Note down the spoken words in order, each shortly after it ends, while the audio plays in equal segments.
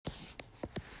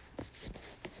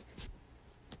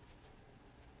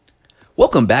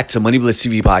Welcome back to Money Blitz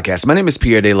TV podcast. My name is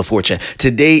Pierre De La Fortune.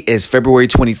 Today is February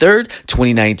 23rd,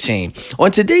 2019. On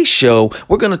today's show,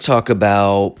 we're going to talk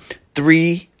about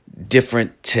 3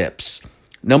 different tips.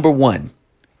 Number 1,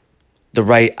 the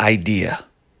right idea.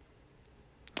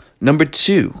 Number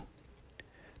 2,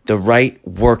 the right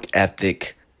work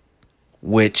ethic,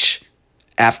 which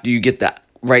after you get the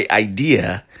right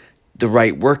idea, the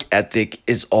right work ethic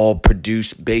is all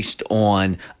produced based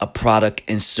on a product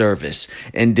and service.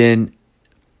 And then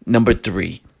number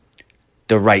 3,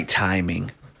 the right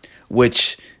timing,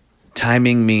 which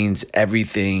timing means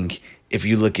everything if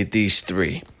you look at these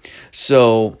 3.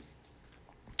 So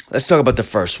let's talk about the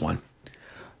first one.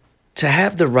 To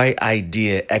have the right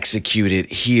idea executed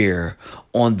here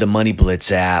on the Money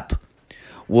Blitz app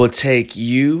will take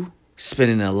you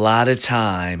spending a lot of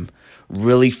time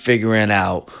really figuring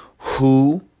out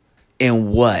who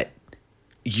and what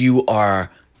you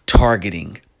are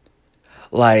targeting.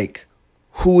 Like,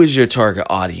 who is your target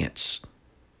audience?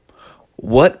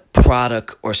 What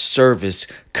product or service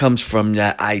comes from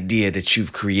that idea that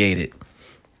you've created?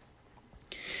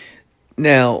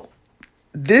 Now,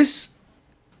 this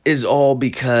is all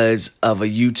because of a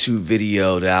YouTube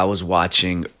video that I was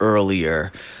watching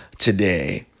earlier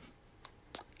today.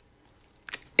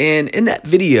 And in that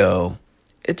video,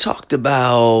 it talked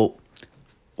about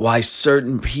why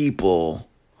certain people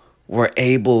were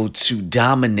able to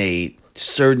dominate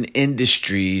certain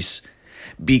industries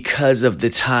because of the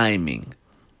timing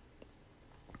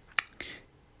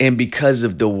and because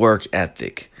of the work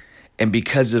ethic and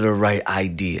because of the right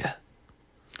idea.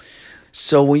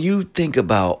 So when you think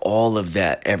about all of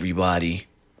that, everybody,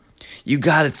 you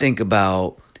got to think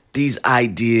about these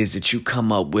ideas that you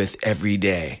come up with every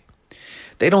day.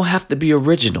 They don't have to be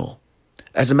original.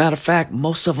 As a matter of fact,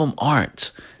 most of them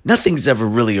aren't. Nothing's ever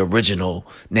really original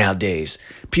nowadays.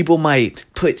 People might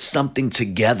put something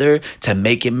together to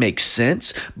make it make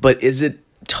sense, but is it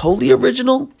totally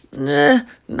original?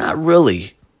 Not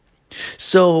really.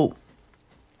 So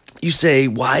you say,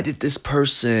 why did this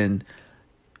person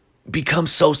become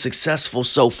so successful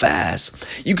so fast?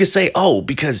 You could say,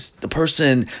 because the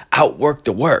person outworked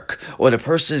the work, or the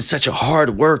person is such a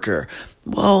hard worker.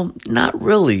 Well, not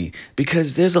really,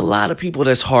 because there's a lot of people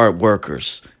that's hard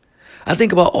workers. I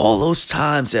think about all those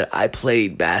times that I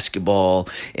played basketball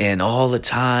and all the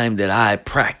time that I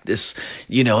practiced,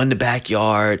 in the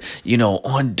backyard,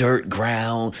 on dirt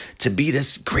ground to be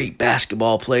this great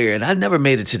basketball player. And I never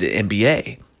made it to the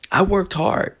NBA. I worked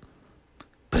hard,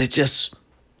 but it just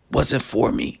wasn't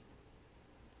for me.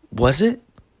 Was it?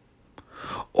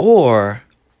 Or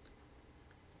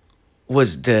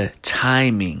was the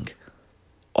timing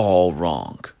all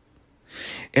wrong?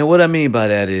 And what I mean by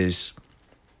that is,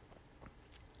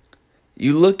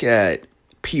 you look at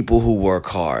people who work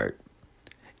hard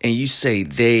and you say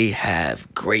they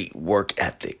have great work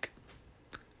ethic,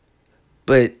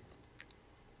 but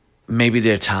maybe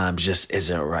their time just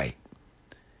isn't right.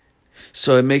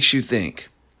 So it makes you think,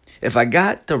 if I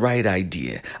got the right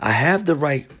idea, I have the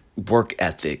right work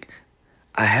ethic,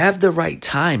 I have the right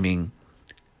timing,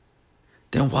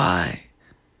 then why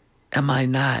am I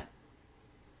not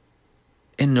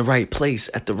in the right place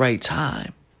at the right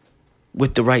time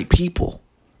with the right people?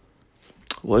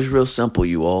 Well, it's real simple,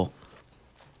 you all.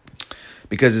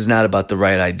 Because it's not about the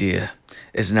right idea.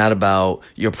 It's not about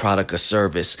your product or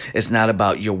service. It's not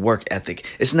about your work ethic.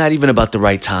 It's not even about the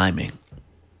right timing.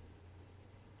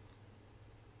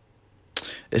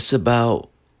 It's about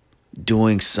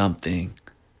doing something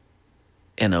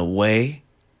in a way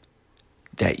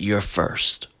that you're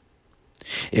first.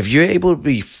 If you're able to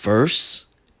be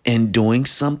first in doing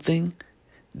something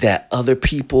that other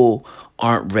people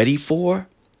aren't ready for,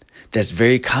 that's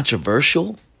very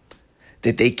controversial,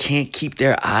 that they can't keep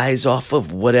their eyes off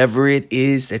of whatever it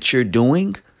is that you're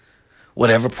doing,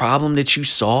 whatever problem that you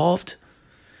solved,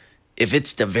 if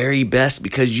it's the very best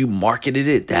because you marketed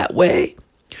it that way,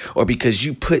 or because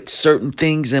you put certain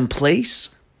things in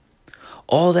place,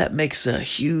 all that makes a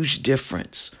huge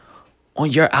difference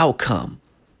on your outcome,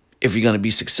 if you're going to be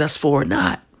successful or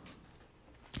not.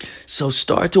 So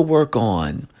start to work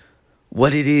on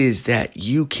what it is that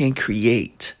you can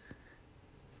create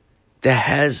that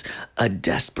has a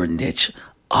desperate niche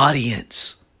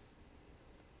audience,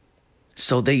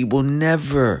 so they will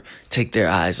never take their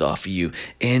eyes off of you.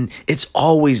 And it's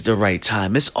always the right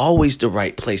time. It's always the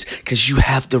right place because you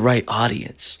have the right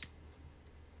audience.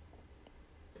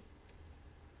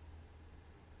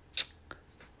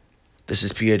 This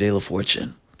is Pierre De La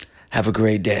Fortune. Have a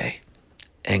great day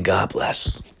and God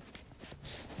bless.